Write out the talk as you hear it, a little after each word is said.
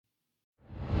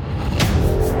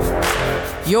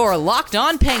You're Locked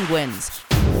On Penguins,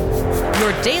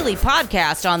 your daily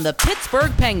podcast on the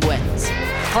Pittsburgh Penguins,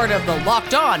 part of the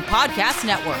Locked On Podcast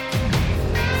Network.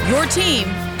 Your team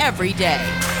every day.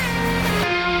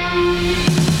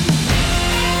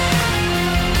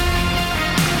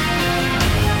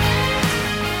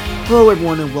 Hello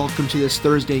everyone and welcome to this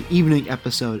Thursday evening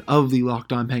episode of the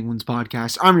Locked On Penguins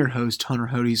podcast. I'm your host, Hunter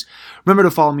Hodes. Remember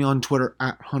to follow me on Twitter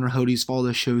at Hunter Hodes. Follow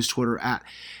the show's Twitter at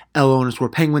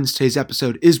LO_Penguins. Today's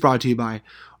episode is brought to you by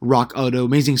Rock Auto.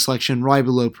 Amazing selection,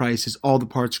 reliable low prices, all the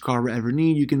parts your car will ever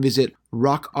need. You can visit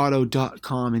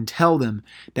rockauto.com and tell them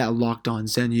that Locked On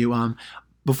sent you.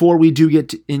 Before we do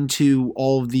get into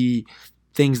all of the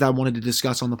things that I wanted to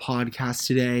discuss on the podcast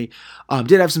today,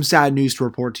 did have some sad news to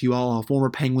report to you all. Former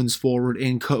Penguins forward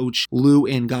and coach Lou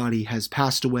Angotti has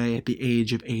passed away at the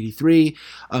age of 83.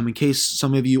 In case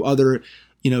some of you other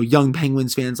young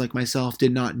Penguins fans like myself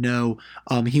did not know,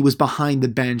 he was behind the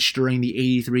bench during the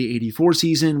 83-84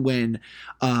 season when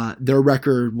their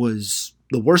record was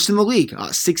the worst in the league.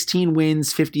 16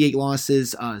 wins, 58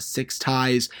 losses, 6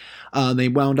 ties. They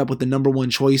wound up with the number one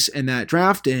choice in that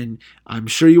draft, and I'm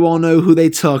sure you all know who they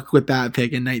took with that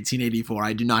pick in 1984.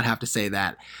 I do not have to say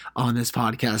that on this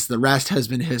podcast. The rest has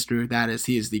been history. That is,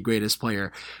 he is the greatest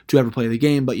player to ever play the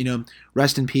game. But,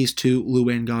 rest in peace to Lou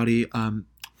Angotti.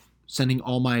 Sending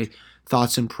all my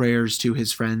thoughts and prayers to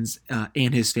his friends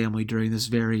and his family during this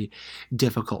very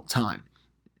difficult time.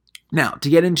 Now, to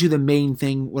get into the main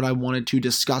thing, what I wanted to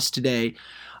discuss today,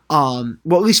 at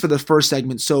least for the first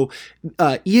segment. So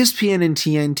ESPN and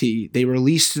TNT, they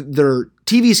released their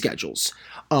TV schedules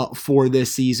for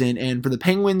this season. And for the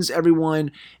Penguins,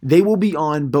 everyone, they will be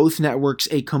on both networks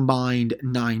a combined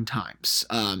 9 times.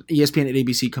 ESPN and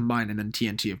ABC combined, and then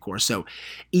TNT, of course. So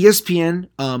ESPN,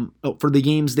 for the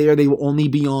games there, they will only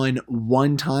be on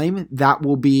one time. That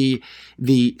will be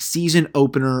the season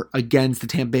opener against the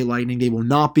Tampa Bay Lightning. They will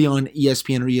not be on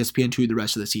ESPN or ESPN2 the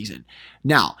rest of the season.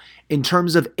 Now, in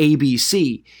terms of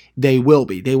ABC, they will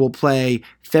be. They will play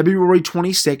February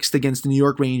 26th against the New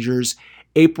York Rangers,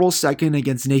 April 2nd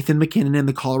against Nathan MacKinnon and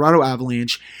the Colorado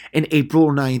Avalanche, and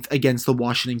April 9th against the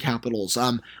Washington Capitals.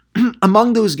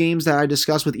 Among those games that I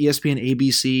discussed with ESPN and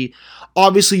ABC,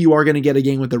 obviously you are going to get a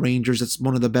game with the Rangers. It's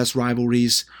one of the best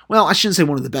rivalries. Well, I shouldn't say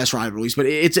one of the best rivalries, but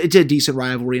it's a decent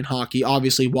rivalry in hockey.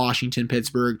 Obviously,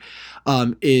 Washington-Pittsburgh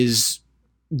is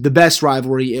the best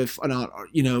rivalry, if not,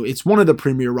 it's one of the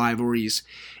premier rivalries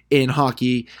in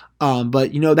hockey.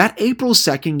 But that April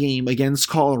 2nd game against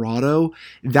Colorado,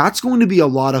 that's going to be a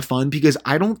lot of fun because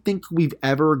I don't think we've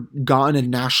ever gotten a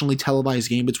nationally televised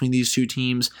game between these two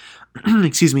teams,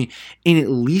 excuse me, in at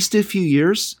least a few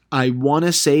years. I want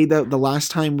to say that the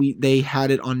last time they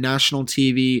had it on national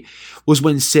TV was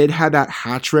when Sid had that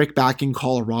hat trick back in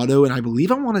Colorado, and I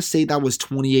want to say that was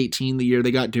 2018, the year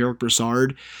they got Derek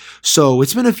Brassard. So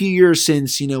it's been a few years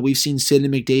since, we've seen Sid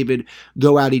and McDavid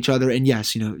go at each other, and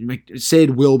yes,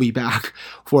 Sid will be back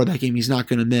for that game. He's not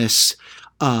going to miss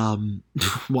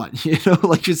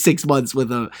just 6 months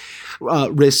with a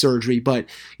wrist surgery, but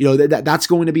that's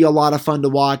going to be a lot of fun to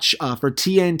watch. For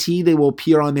TNT, they will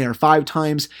appear on there 5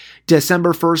 times.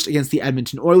 December 1st against the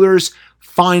Edmonton Oilers.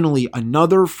 Finally,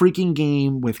 another freaking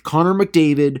game with Connor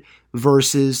McDavid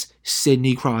versus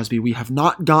Sidney Crosby. We have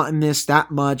not gotten this that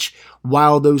much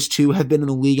while those two have been in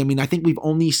the league. I think we've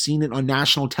only seen it on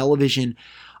national television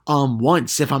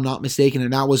once, if I'm not mistaken,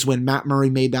 and that was when Matt Murray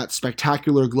made that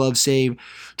spectacular glove save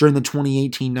during the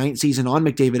 2018-19 season on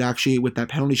McDavid, actually, with that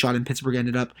penalty shot, and Pittsburgh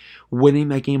ended up winning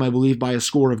that game, I believe, by a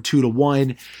score of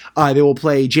 2-1. They will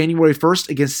play January 1st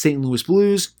against the St. Louis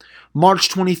Blues, March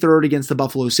 23rd against the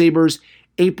Buffalo Sabres,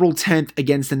 April 10th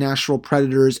against the Nashville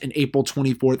Predators, and April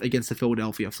 24th against the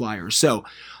Philadelphia Flyers. So,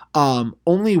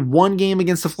 only one game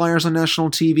against the Flyers on national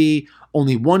TV,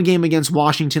 only one game against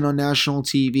Washington on national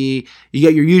TV. You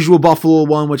get your usual Buffalo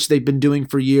one, which they've been doing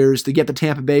for years. They get the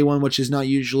Tampa Bay one, which is not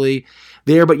usually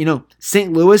there. But,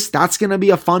 St. Louis, that's going to be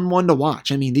a fun one to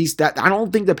watch. I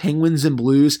don't think the Penguins and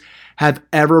Blues have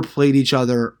ever played each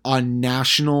other on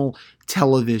national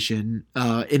television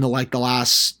in the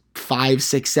last 5,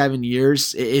 6, 7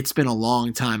 years. It's been a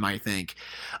long time, I think.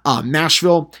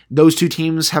 Nashville, those two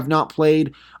teams have not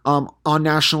played on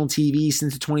national TV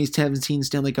since the 2017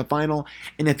 Stanley Cup Final.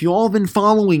 And if you all have been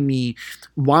following me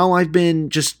while I've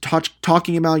been just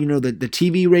talking about, the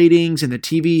TV ratings and the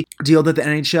TV deal that the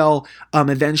NHL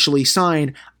eventually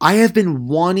signed, I have been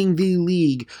wanting the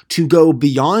league to go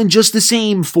beyond just the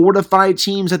same 4 to 5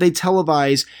 teams that they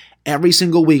televise every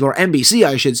single week, or NBC,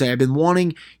 I should say. I've been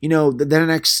wanting, the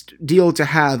next deal to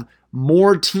have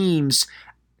more teams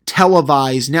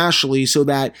televised nationally so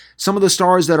that some of the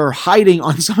stars that are hiding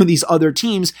on some of these other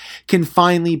teams can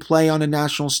finally play on a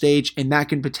national stage, and that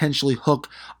can potentially hook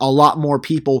a lot more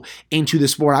people into the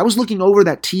sport. I was looking over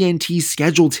that TNT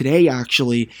schedule today,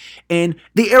 actually, and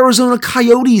the Arizona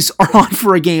Coyotes are on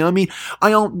for a game. I mean,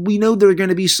 we know they're going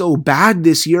to be so bad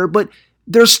this year, but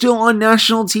they're still on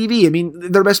national TV. I mean,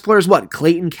 their best player is what?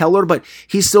 Clayton Keller, but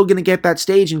he's still going to get that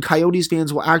stage, and Coyotes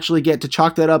fans will actually get to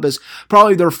chalk that up as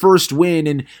probably their first win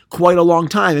in quite a long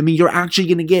time. I mean, you're actually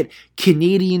going to get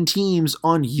Canadian teams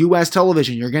on U.S.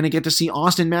 television. You're going to get to see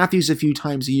Austin Matthews a few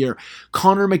times a year.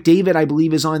 Connor McDavid, I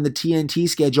believe, is on the TNT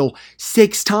schedule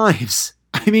 6 times.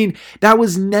 I mean, that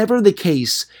was never the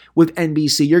case with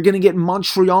NBC. You're going to get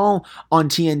Montreal on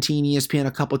TNT and ESPN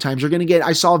a couple times. You're going to get,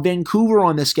 I saw Vancouver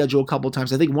on the schedule a couple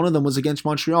times. I think one of them was against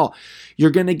Montreal.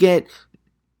 You're going to get,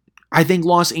 I think,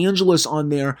 Los Angeles on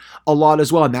there a lot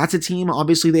as well. And that's a team,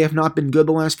 obviously they have not been good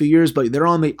the last few years, but they're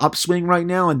on the upswing right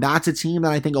now. And that's a team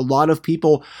that I think a lot of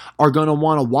people are going to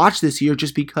want to watch this year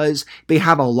just because they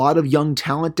have a lot of young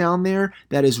talent down there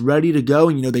that is ready to go.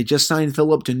 And, they just signed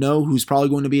Philip Deneau, who's probably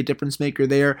going to be a difference maker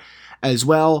there as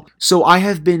well. So I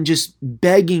have been just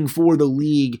begging for the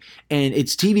league and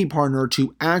its TV partner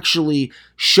to actually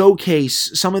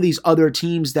showcase some of these other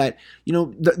teams that,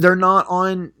 they're not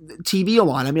on TV a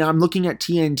lot. I mean, I'm looking at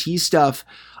TNT stuff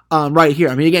right here.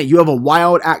 I mean, again, you have a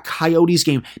Wild at Coyotes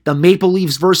game, the Maple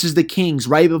Leafs versus the Kings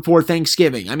right before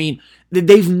Thanksgiving. I mean,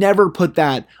 they've never put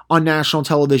that on national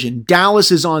television.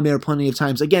 Dallas is on there plenty of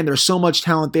times. Again, there's so much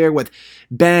talent there with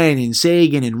Ben and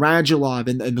Sagan and Radulov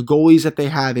and the goalies that they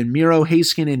have, and Miro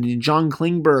Heiskanen and John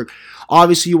Klingberg.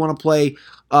 Obviously, you want to play.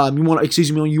 You want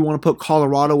to put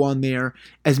Colorado on there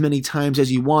as many times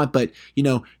as you want, but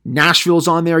Nashville's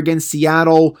on there against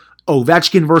Seattle.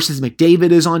 Ovechkin versus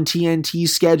McDavid is on TNT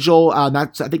schedule. I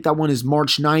think that one is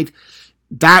March 9th.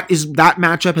 That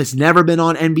matchup has never been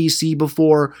on NBC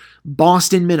before.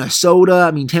 Boston, Minnesota.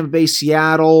 I mean, Tampa Bay,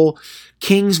 Seattle.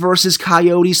 Kings versus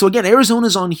Coyotes. So again,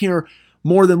 Arizona's on here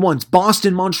more than once.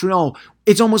 Boston, Montreal.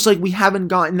 It's almost like we haven't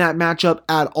gotten that matchup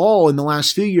at all in the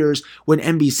last few years when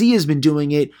NBC has been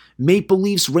doing it. Maple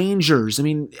Leafs, Rangers. I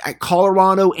mean, at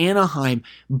Colorado, Anaheim,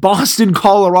 Boston,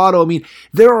 Colorado. I mean,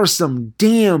 there are some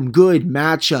damn good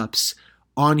matchups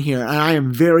on here, and I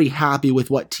am very happy with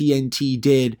what TNT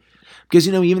did. Because,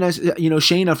 even as,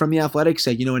 Shayna from The Athletic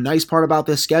said, a nice part about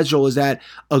this schedule is that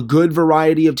a good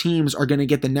variety of teams are going to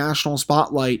get the national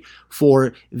spotlight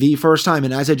for the first time.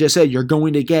 And as I just said, you're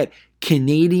going to get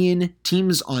Canadian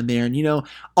teams on there. And,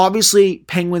 obviously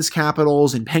Penguins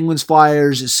Capitals and Penguins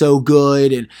Flyers is so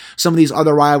good. And some of these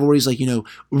other rivalries like,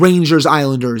 Rangers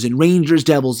Islanders and Rangers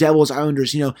Devils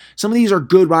Islanders, some of these are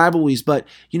good rivalries. But,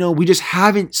 we just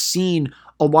haven't seen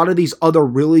a lot of these other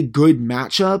really good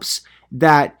matchups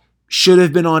that should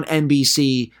have been on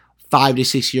NBC 5 to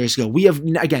 6 years ago. We have,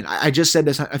 again, I just said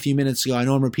this a few minutes ago. I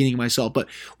know I'm repeating myself, but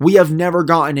we have never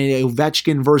gotten an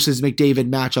Ovechkin versus McDavid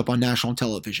matchup on national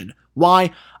television.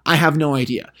 Why? I have no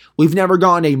idea. We've never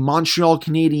gotten a Montreal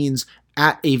Canadiens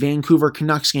at a Vancouver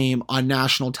Canucks game on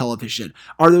national television.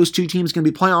 Are those two teams going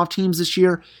to be playoff teams this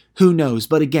year? Who knows?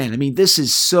 But again, I mean, this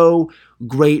is so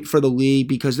great for the league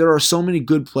because there are so many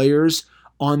good players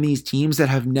on these teams that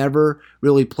have never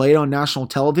really played on national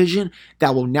television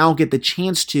that will now get the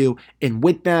chance to, and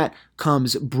with that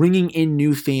comes bringing in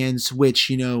new fans,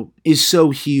 which, is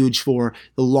so huge for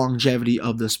the longevity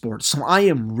of the sport. So I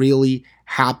am really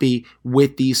happy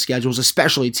with these schedules,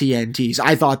 especially TNT's.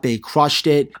 I thought they crushed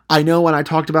it. I know when I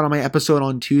talked about on my episode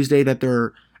on Tuesday that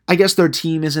I guess their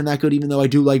team isn't that good, even though I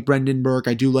do like Brendan Burke,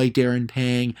 I do like Darren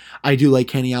Pang, I do like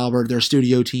Kenny Albert. Their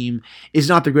studio team is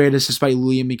not the greatest, despite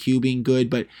Liam McHugh being good,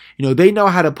 but, they know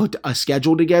how to put a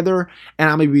schedule together, and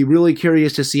I'm going to be really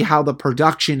curious to see how the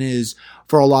production is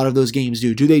for a lot of those games.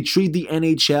 Do they treat the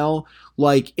NHL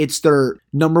like it's their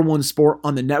number one sport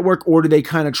on the network, or do they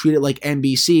kind of treat it like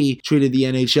NBC treated the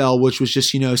NHL, which was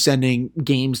just, sending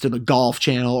games to the Golf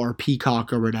Channel or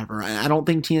Peacock or whatever? I don't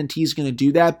think TNT is going to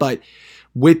do that, but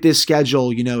with this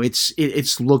schedule,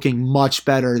 it's looking much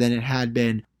better than it had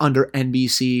been under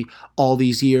NBC all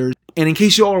these years. And in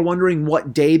case you all are wondering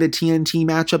what day the TNT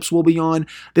matchups will be on,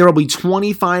 there will be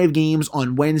 25 games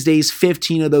on Wednesdays,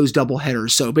 15 of those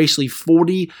doubleheaders. So basically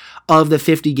 40 of the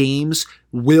 50 games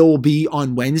will be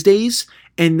on Wednesdays.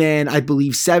 And then I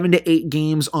believe 7 to 8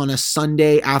 games on a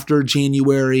Sunday after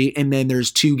January. And then there's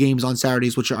 2 games on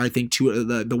Saturdays, which are, I think,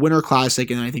 the Winter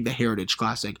Classic and I think the Heritage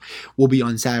Classic will be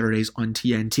on Saturdays on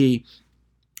TNT.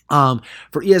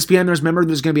 For ESPN, there's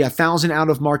going to be 1,000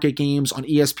 out-of-market games on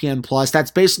ESPN Plus. That's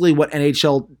basically what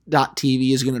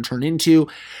NHL.TV is going to turn into.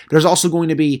 There's also going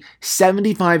to be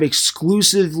 75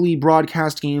 exclusively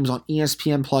broadcast games on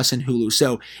ESPN Plus and Hulu.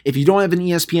 So if you don't have an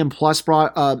ESPN Plus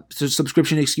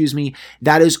subscription,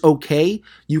 that is okay.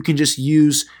 You can just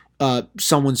use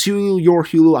someone's Hulu, your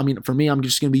Hulu. I mean, for me, I'm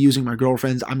just going to be using my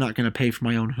girlfriend's. I'm not going to pay for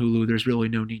my own Hulu. There's really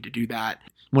no need to do that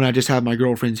when I just have my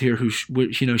girlfriend's here who,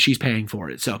 she's paying for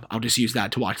it. So I'll just use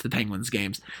that to watch the Penguins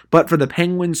games. But for the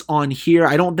Penguins on here,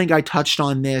 I don't think I touched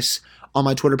on this on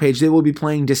my Twitter page. They will be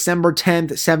playing December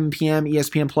 10th, 7 p.m.,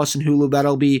 ESPN Plus and Hulu.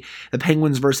 That'll be the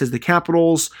Penguins versus the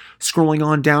Capitals. Scrolling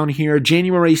on down here,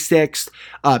 January 6th,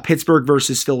 Pittsburgh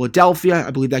versus Philadelphia.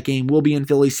 I believe that game will be in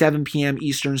Philly, 7 p.m.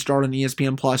 Eastern, start on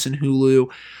ESPN Plus and Hulu.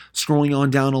 Scrolling on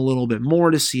down a little bit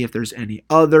more to see if there's any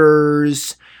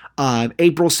others.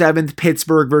 April 7th,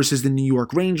 Pittsburgh versus the New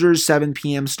York Rangers, 7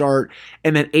 p.m. start.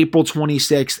 And then April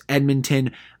 26th,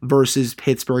 Edmonton versus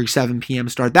Pittsburgh, 7 p.m.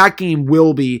 start. That game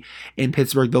will be in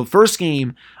Pittsburgh. The first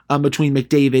game between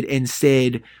McDavid and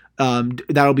Sid,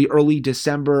 that'll be early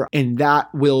December, and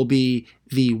that will be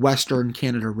the Western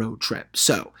Canada road trip.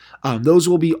 So those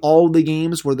will be all the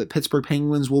games where the Pittsburgh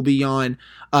Penguins will be on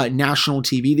national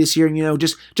TV this year. And,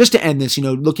 just to end this,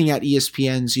 looking at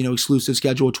ESPN's, exclusive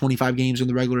schedule of 25 games in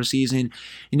the regular season,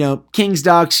 Kings,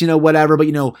 Ducks, whatever, but,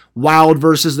 Wild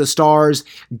versus the Stars,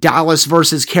 Dallas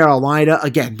versus Carolina.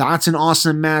 Again, that's an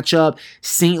awesome matchup.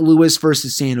 St. Louis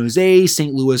versus San Jose,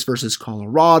 St. Louis versus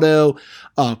Colorado,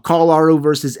 Colorado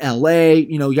versus LA.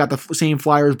 You got the same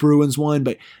Flyers Bruins one,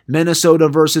 but Minnesota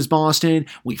versus Boston.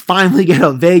 We finally get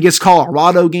a Vegas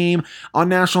Colorado game on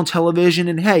national television.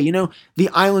 And hey, the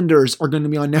Islanders are going to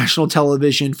be on national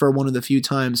television for one of the few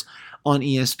times on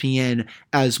ESPN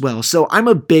as well. So I'm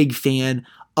a big fan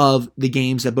of the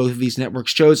games that both of these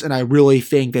networks chose, and I really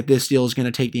think that this deal is going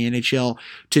to take the NHL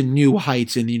to new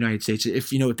heights in the United States. If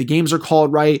the games are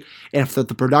called right, and if the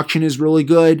production is really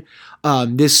good,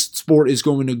 this sport is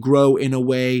going to grow in a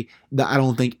way that I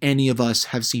don't think any of us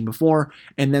have seen before.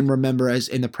 And then remember, as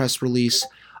in the press release,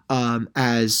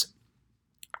 as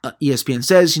ESPN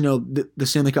says, the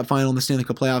Stanley Cup Final and the Stanley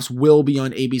Cup Playoffs will be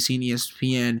on ABC and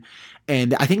ESPN,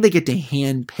 and I think they get to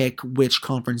hand pick which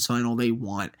conference final they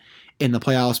want in the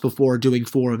playoffs before doing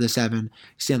 4 of the 7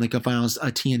 Stanley Cup Finals.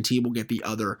 TNT will get the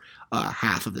other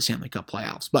half of the Stanley Cup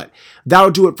playoffs. But that'll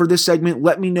do it for this segment.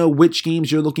 Let me know which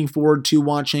games you're looking forward to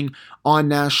watching on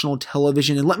national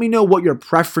television, and let me know what your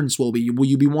preference will be. Will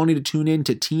you be wanting to tune in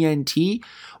to TNT,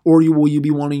 or will you be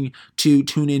wanting to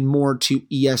tune in more to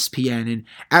ESPN? And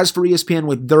as for ESPN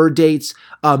with their dates,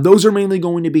 those are mainly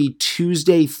going to be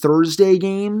Tuesday, Thursday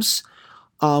games,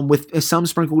 with some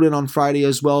sprinkled in on Friday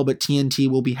as well, but TNT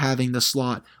will be having the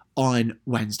slot on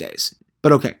Wednesdays.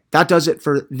 But okay, that does it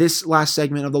for this last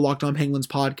segment of the Locked On Penguins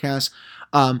podcast.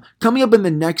 Coming up in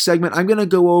the next segment, I'm going to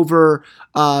go over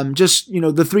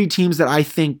the 3 teams that I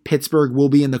think Pittsburgh will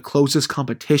be in the closest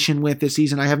competition with this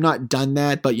season. I have not done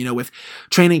that, but with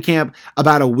training camp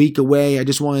about a week away, I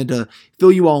just wanted to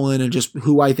fill you all in on just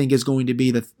who I think is going to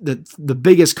be the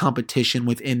biggest competition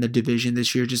within the division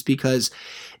this year, just because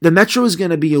the Metro is going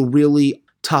to be a really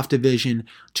tough division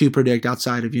to predict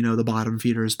outside of, the bottom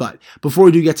feeders. But before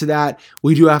we do get to that,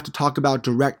 we do have to talk about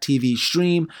DirecTV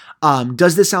Stream.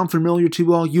 Does this sound familiar to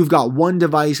you all? You've got one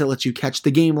device that lets you catch the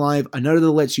game live, another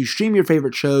that lets you stream your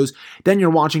favorite shows, then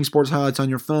you're watching sports highlights on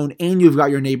your phone, and you've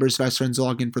got your neighbor's best friends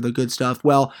login for the good stuff.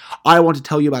 Well, I want to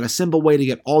tell you about a simple way to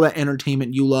get all that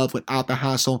entertainment you love without the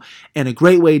hassle, and a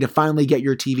great way to finally get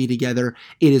your TV together.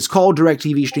 It is called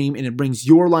DirecTV Stream, and it brings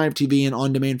your live TV and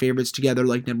on-demand favorites together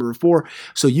like never before,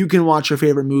 so you can watch your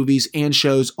favorite movies and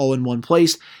shows all in one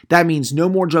place. That means no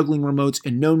more juggling remotes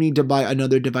and no need to buy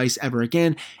another device ever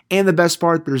again. And the best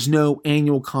part, there's no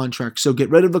annual contract. So get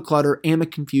rid of the clutter and the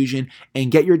confusion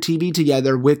and get your TV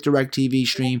together with DirecTV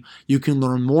Stream. You can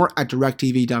learn more at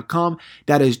directv.com.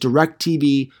 That is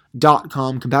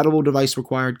directv.com. Compatible device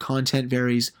required. Content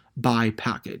varies by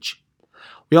package.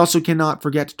 We also cannot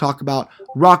forget to talk about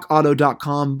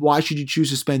rockauto.com. Why should you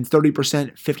choose to spend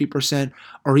 30%, 50%,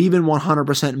 or even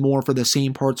 100% more for the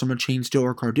same parts from a chain store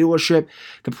or car dealership?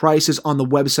 The prices on the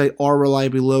website are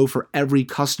reliably low for every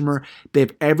customer. They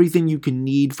have everything you can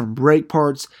need, from brake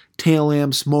parts, tail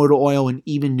lamps, motor oil, and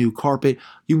even new carpet.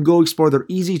 You can go explore their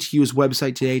easy-to-use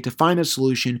website today to find a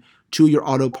solution to your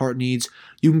auto part needs.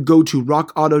 You can go to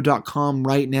rockauto.com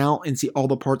right now and see all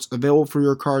the parts available for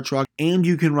your car or truck, and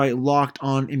you can write Locked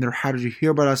On in their How Did You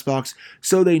Hear About Us box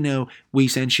so they know we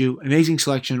sent you. Amazing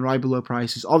selection, right below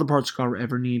prices, all the parts your car will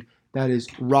ever need. That is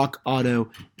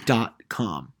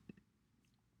rockauto.com.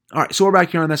 All right, so we're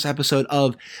back here on this episode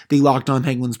of the Locked On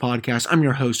Penguins podcast. I'm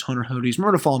your host, Hunter Hodes.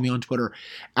 Remember to follow me on Twitter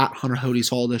at Hunter Hodes.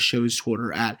 Follow the show's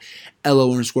Twitter at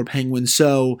LO_Penguins.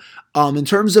 So, in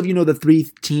terms of, the three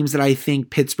teams that I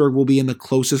think Pittsburgh will be in the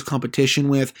closest competition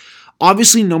with,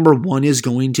 obviously number one is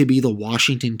going to be the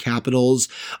Washington Capitals.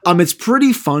 It's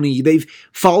pretty funny. They've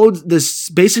followed this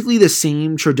basically the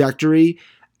same trajectory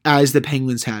as the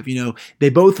Penguins have. They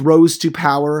both rose to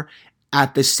power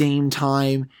at the same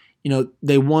time.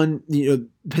 They won,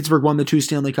 Pittsburgh won the 2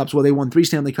 Stanley Cups. Well, they won 3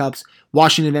 Stanley Cups.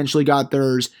 Washington eventually got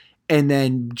theirs. And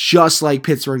then just like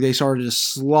Pittsburgh, they started to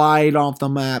slide off the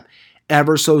map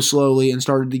ever so slowly and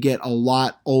started to get a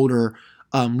lot older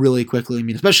really quickly. I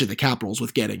mean, especially the Capitals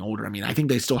with getting older. I mean, I think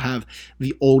they still have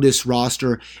the oldest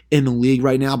roster in the league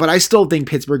right now, but I still think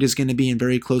Pittsburgh is going to be in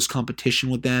very close competition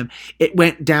with them. It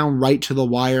went down right to the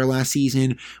wire last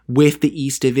season with the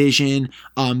East Division.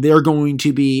 They're going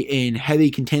to be in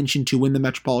heavy contention to win the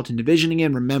Metropolitan Division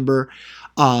again. Remember,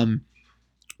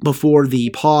 before the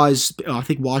pause, I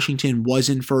think Washington was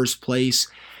in first place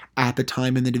at the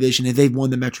time in the division, and they've won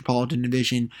the Metropolitan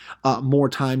Division more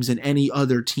times than any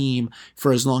other team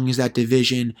for as long as that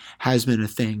division has been a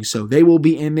thing. So they will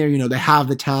be in there. They have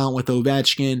the talent with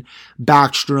Ovechkin,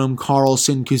 Backstrom,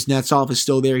 Karlsson, Kuznetsov is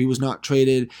still there. He was not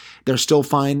traded. They're still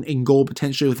fine in goal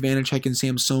potentially with Vanacek and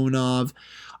Samsonov.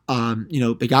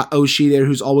 They got Oshie there,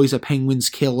 who's always a Penguins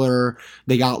killer.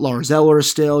 They got Lars Eller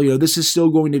still. This is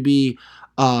still going to be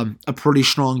a pretty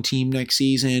strong team next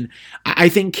season. I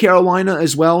think Carolina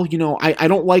as well. I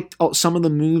don't like some of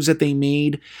the moves that they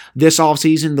made this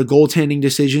offseason. The goaltending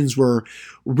decisions were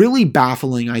really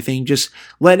baffling, I think. Just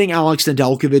letting Alex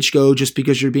Nedeljkovic go just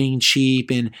because you're being cheap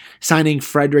and signing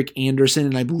Frederik Andersen,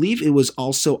 and I believe it was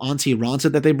also Antti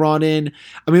Raanta that they brought in.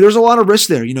 I mean, there's a lot of risk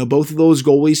there. Both of those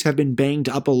goalies have been banged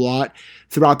up a lot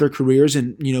throughout their careers,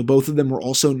 and, both of them were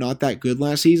also not that good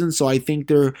last season, so I think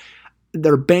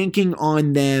they're banking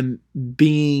on them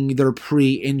being their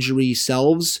pre-injury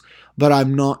selves, but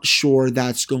I'm not sure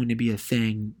that's going to be a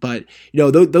thing. But,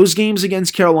 those games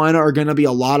against Carolina are going to be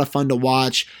a lot of fun to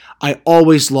watch. I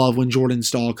always love when Jordan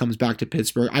Staal comes back to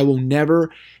Pittsburgh. I will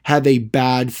never have a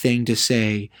bad thing to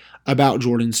say about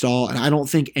Jordan Staal, and I don't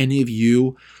think any of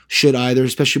you should either,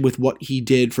 especially with what he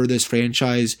did for this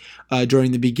franchise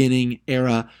during the beginning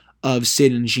era of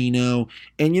Sid and Gino.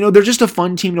 And, they're just a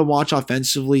fun team to watch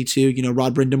offensively, too.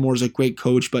 Rod Brind'Amour is a great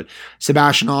coach, but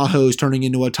Sebastian Aho is turning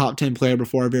into a top 10 player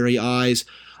before our very eyes.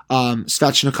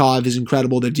 Svechnikov is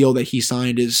incredible. The deal that he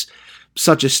signed is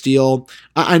such a steal.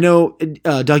 I know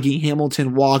Dougie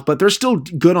Hamilton walked, but they're still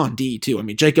good on D, too. I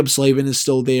mean, Jacob Slavin is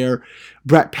still there.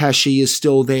 Brett Pesce is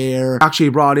still there. Actually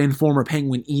brought in former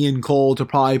Penguin Ian Cole to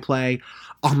probably play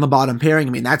on the bottom pairing. I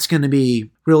mean, that's going to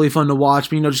be really fun to watch.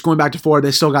 But, just going back to forward,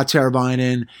 they still got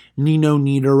Teravainen, Nino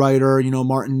Niederreiter,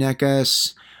 Martin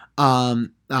Necas.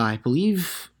 I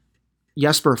believe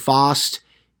Jesper Fast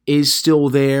is still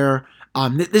there.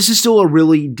 This is still a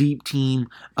really deep team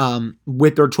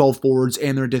with their 12 forwards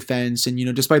and their defense.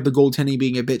 And, despite the goaltending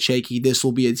being a bit shaky, this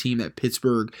will be a team that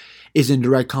Pittsburgh is in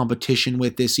direct competition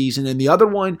with this season. And the other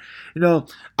one,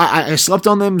 I slept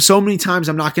on them so many times,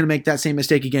 I'm not going to make that same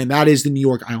mistake again. That is the New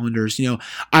York Islanders.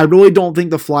 I really don't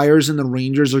think the Flyers and the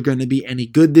Rangers are going to be any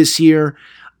good this year.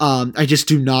 I just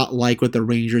do not like what the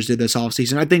Rangers did this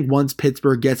offseason. I think once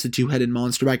Pittsburgh gets a two-headed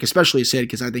monster back, especially Sid,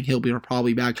 because I think he'll be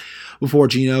probably back before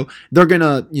Gino, they're going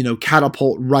to,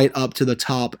 catapult right up to the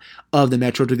top of the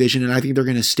Metro Division, and I think they're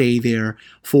going to stay there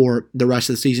for the rest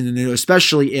of the season, and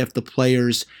especially if the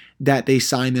players that they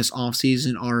sign this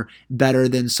offseason are better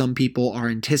than some people are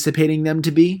anticipating them to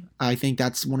be. I think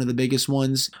that's one of the biggest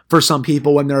ones for some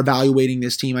people when they're evaluating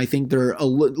this team. I think they're a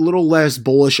little less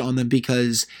bullish on them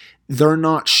because they're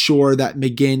not sure that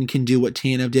McGinn can do what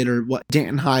Tanev did or what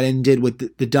Danton Heinen did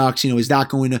with the Ducks. Is that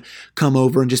going to come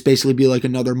over and just basically be like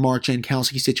another Mark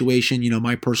Jankowski situation?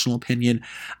 My personal opinion,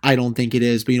 I don't think it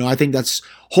is. But, I think that's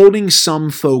holding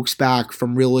some folks back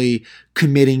from really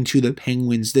committing to the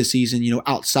Penguins this season,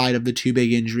 outside of the two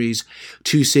big injuries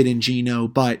to Sid and Gino.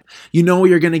 But what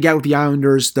you're going to get with the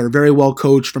Islanders. They're very well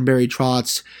coached from Barry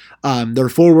Trotz. Their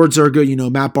forwards are good.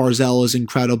 Matt Barzal is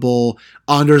incredible.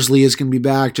 Anders Lee is going to be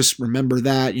back. Just remember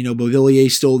that.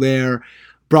 Beauvillier's still there.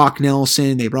 Brock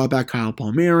Nelson. They brought back Kyle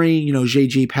Palmieri.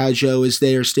 JG Pageau is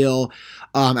there still.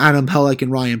 Adam Pelech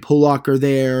and Ryan Pulock are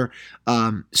there.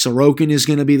 Sorokin is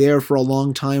going to be there for a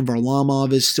long time.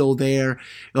 Varlamov is still there.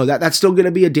 That's still going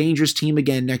to be a dangerous team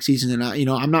again next season. And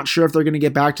I'm not sure if they're going to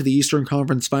get back to the Eastern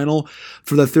Conference Final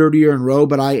for the third year in a row,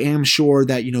 but I am sure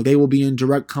that they will be in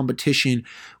direct competition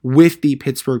with the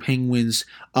Pittsburgh Penguins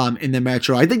in the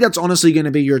Metro. I think that's honestly going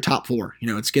to be your top four.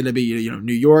 It's going to be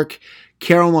New York,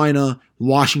 Carolina,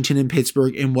 Washington, and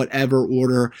Pittsburgh in whatever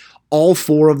order. All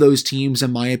four of those teams,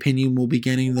 in my opinion, will be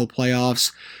getting the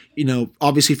playoffs.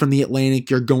 Obviously from the Atlantic,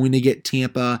 you're going to get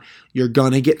Tampa, you're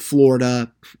going to get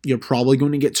Florida, you're probably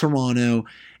going to get Toronto,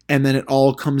 and then it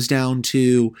all comes down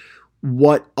to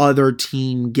what other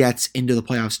team gets into the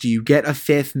playoffs. Do you get a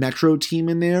fifth Metro team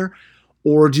in there,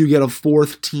 or do you get a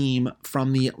fourth team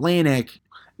from the Atlantic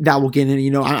that will get in?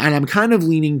 And I'm kind of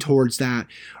leaning towards that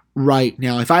right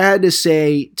now. If I had to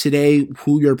say today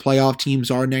who your playoff teams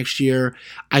are next year,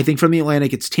 I think from the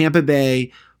Atlantic it's Tampa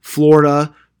Bay,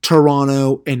 Florida,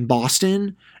 Toronto, and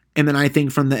Boston. And then I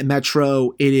think from the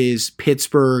Metro it is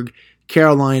Pittsburgh,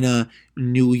 Carolina,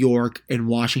 New York, and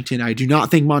Washington. I do not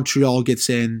think Montreal gets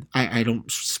in. I don't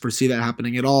foresee that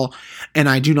happening at all. And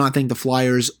I do not think the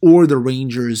Flyers or the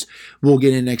Rangers will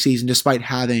get in next season, despite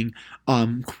having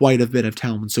quite a bit of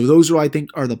talent. So those I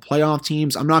think are the playoff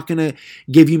teams. I'm not going to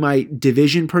give you my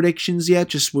division predictions yet,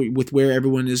 just with where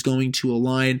everyone is going to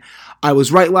align. I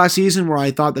was right last season where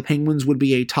I thought the Penguins would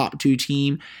be a top 2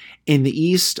 team in the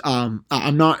East. I'm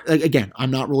not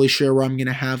really sure where I'm going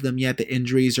to have them yet. The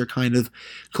injuries are kind of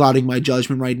clouding my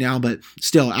judgment right now, but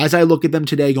still, as I look at them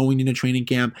today going into training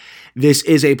camp, this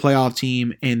is a playoff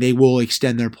team, and they will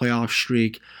extend their playoff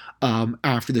streak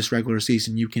after this regular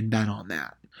season. You can bet on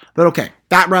that. But okay,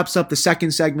 that wraps up the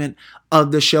second segment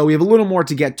of the show. We have a little more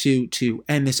to get to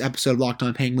end this episode of Locked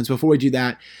On Penguins. Before we do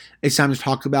that, it's time to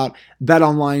talk about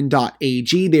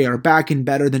betonline.ag. They are back and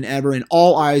better than ever, and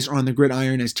all eyes are on the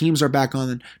gridiron as teams are back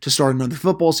on to start another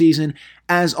football season.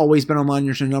 As always, BetOnline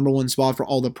is your number one spot for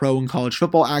all the pro and college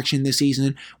football action this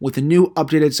season. With a new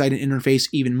updated site and interface,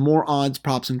 even more odds,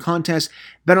 props, and contests,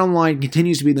 BetOnline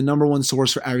continues to be the number one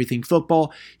source for everything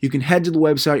football. You can head to the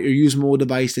website or use a mobile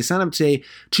device to sign up today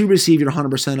to receive your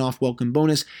 100% off welcome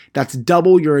bonus. That's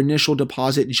double your initial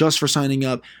deposit just for signing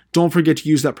up. Don't forget to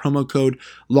use that promo code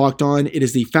Locked On. It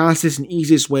is the fastest and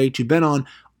easiest way to bet on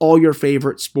all your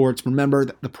favorite sports. Remember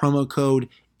that the promo code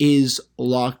is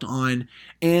Locked On.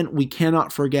 And we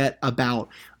cannot forget about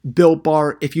Built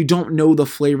Bar. If you don't know the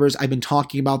flavors, I've been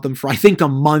talking about them for I think a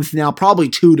month now, probably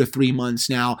 2 to 3 months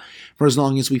now, for as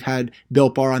long as we've had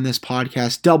Built Bar on this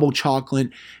podcast. Double chocolate,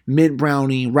 mint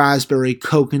brownie, raspberry,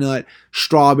 coconut,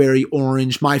 strawberry,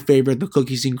 orange, my favorite, the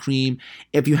cookies and cream.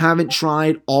 If you haven't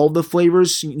tried all the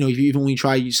flavors, if you've only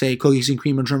tried, say, cookies and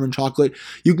cream or German chocolate,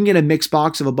 you can get a mixed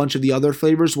box of a bunch of the other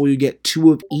flavors where you get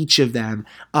 2 of each of them.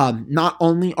 Not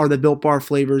only are the Built Bar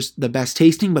flavors the best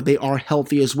tasting, but they are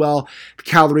healthy as well. The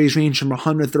calories range from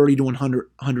 130 to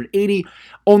 180.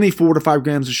 Only 4 to 5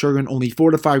 grams of sugar and only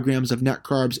 4 to 5 grams of net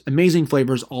carbs. Amazing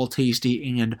flavors, all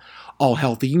tasty and all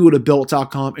healthy. You can go to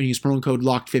Built.com and use promo code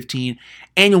LOCKED15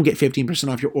 and you'll get 15%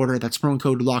 off your order. That's promo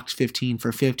code LOCKED15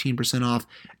 for 15% off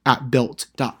at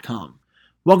Built.com.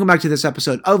 Welcome back to this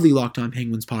episode of the Locked On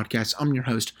Penguins podcast. I'm your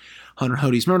host, Hunter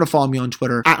Hodes. Remember to follow me on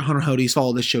Twitter at Hunter Hodes.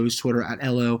 Follow the show's Twitter at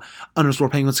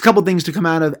LO_Penguins. A couple things to come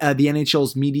out of the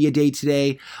NHL's media day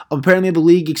today. Apparently, the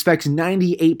league expects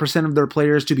 98% of their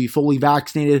players to be fully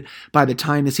vaccinated by the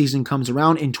time the season comes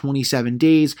around in 27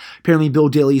 days. Apparently, Bill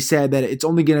Daly said that it's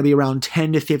only going to be around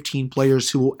 10 to 15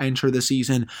 players who will enter the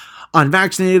season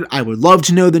unvaccinated. I would love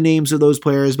to know the names of those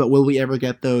players, but will we ever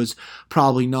get those?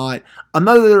 Probably not.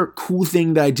 Another cool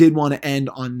thing that I did want to end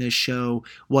on this show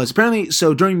was apparently,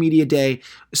 so during media day,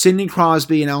 Sidney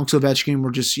Crosby and Alex Ovechkin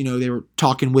were just, they were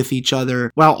talking with each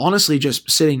other. Well, honestly, just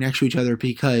sitting next to each other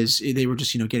because they were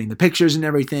just, getting the pictures and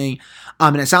everything.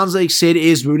 And it sounds like Sid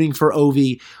is rooting for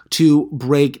Ovi to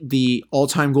break the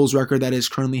all-time goals record that is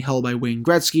currently held by Wayne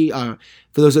Gretzky.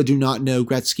 For those that do not know,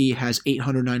 Gretzky has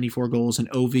 894 goals and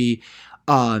Ovi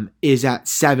is at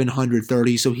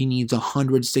 730, so he needs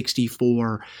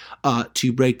 164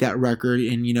 to break that record.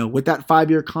 And, with that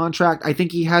 5-year contract, I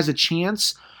think he has a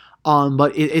chance,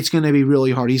 but it's going to be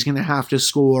really hard. He's going to have to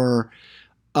score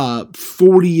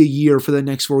 40 a year for the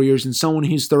next 4 years, and someone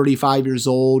who's 35 years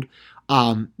old,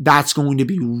 that's going to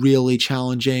be really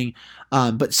challenging.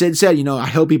 But Sid said, I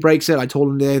hope he breaks it. I told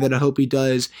him today that I hope he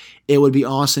does. It would be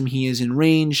awesome. He is in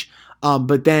range.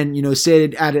 But then,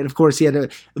 Sid added, of course, he had to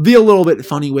be a little bit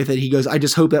funny with it. He goes, I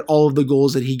just hope that all of the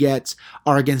goals that he gets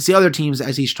are against the other teams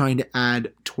as he's trying to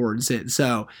add towards it.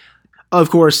 So,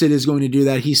 of course, Sid is going to do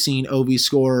that. He's seen Ovi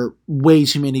score way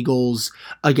too many goals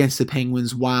against the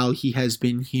Penguins while he has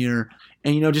been here.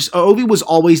 And, Ovi was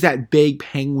always that big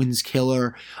Penguins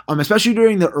killer, especially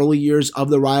during the early years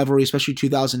of the rivalry, especially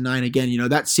 2009. Again,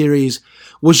 that series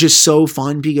was just so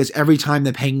fun because every time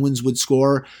the Penguins would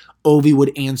score, Ovi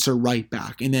would answer right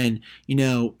back. And then,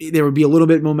 there would be a little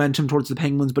bit of momentum towards the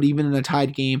Penguins, but even in a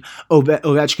tied game,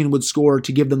 Ovechkin would score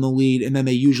to give them the lead, and then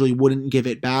they usually wouldn't give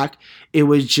it back. It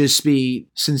would just be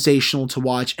sensational to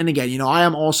watch. And again, I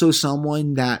am also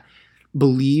someone that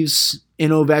believes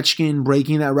in Ovechkin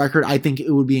breaking that record. I think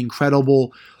it would be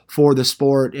incredible for the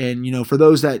sport. And, for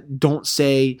those that don't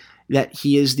say that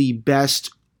he is the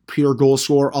best pure goal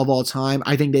scorer of all time,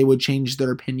 I think they would change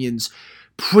their opinions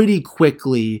pretty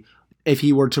quickly if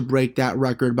he were to break that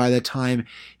record by the time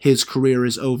his career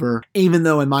is over. Even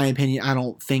though, in my opinion, I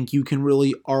don't think you can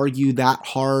really argue that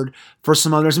hard for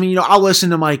some others. I mean, I'll listen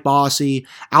to Mike Bossy,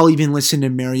 I'll even listen to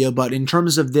Mario, but in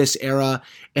terms of this era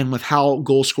and with how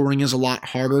goal scoring is a lot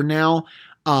harder now,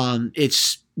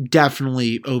 it's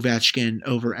definitely Ovechkin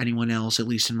over anyone else, at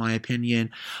least in my opinion.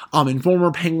 In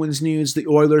former Penguins news, the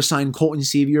Oilers signed Colton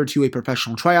Sceviour to a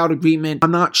professional tryout agreement.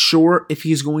 I'm not sure if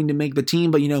he's going to make the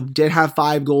team, but, did have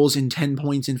 5 goals and 10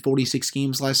 points in 46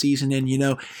 games last season.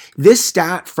 And, this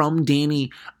stat from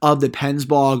Danny of the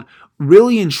Pensblog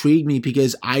really intrigued me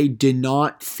because I did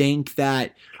not think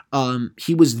that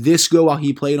he was this good while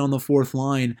he played on the fourth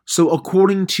line. So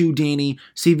according to Danny,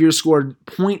 Sceviour scored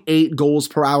 0.8 goals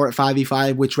per hour at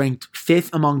 5v5, which ranked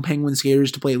 5th among Penguin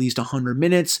skaters to play at least 100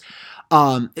 minutes.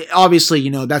 Obviously,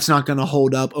 that's not going to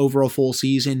hold up over a full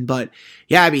season, but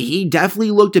yeah, I mean, he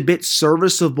definitely looked a bit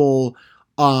serviceable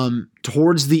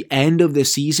towards the end of the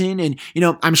season. And,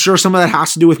 I'm sure some of that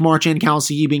has to do with Marchand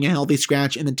Kelsey being a healthy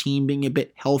scratch and the team being a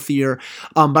bit healthier.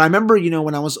 But I remember,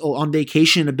 when I was on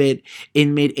vacation a bit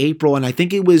in mid-April, and I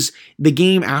think it was the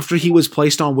game after he was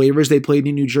placed on waivers, they played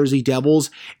the New Jersey Devils,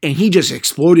 and he just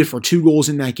exploded for 2 goals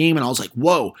in that game. And I was like,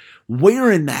 whoa,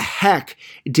 where in the heck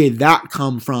did that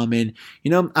come from? And,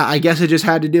 I guess it just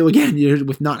had to do, again,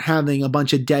 with not having a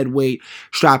bunch of dead weight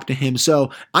strapped to him.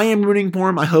 So I am rooting for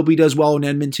him. I hope he does well in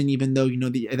Edmonton, even though,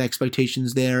 the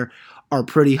expectations there are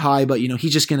pretty high, but,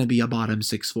 he's just going to be a bottom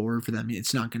 6 forward for them.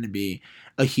 It's not going to be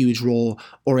a huge role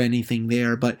or anything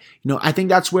there, but, I think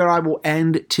that's where I will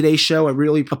end today's show. I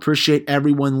really appreciate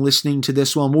everyone listening to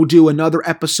this one. We'll do another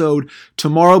episode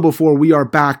tomorrow before we are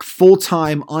back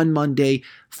full-time on Monday,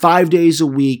 5 days a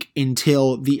week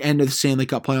until the end of the Stanley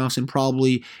Cup playoffs and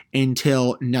probably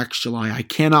until next July. I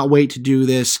cannot wait to do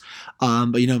this,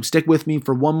 but, stick with me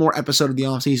for one more episode of the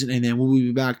offseason, and then we'll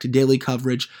be back to daily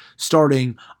coverage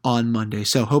starting on Monday.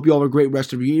 So hope you all have a great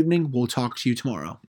rest of your evening. We'll talk to you tomorrow.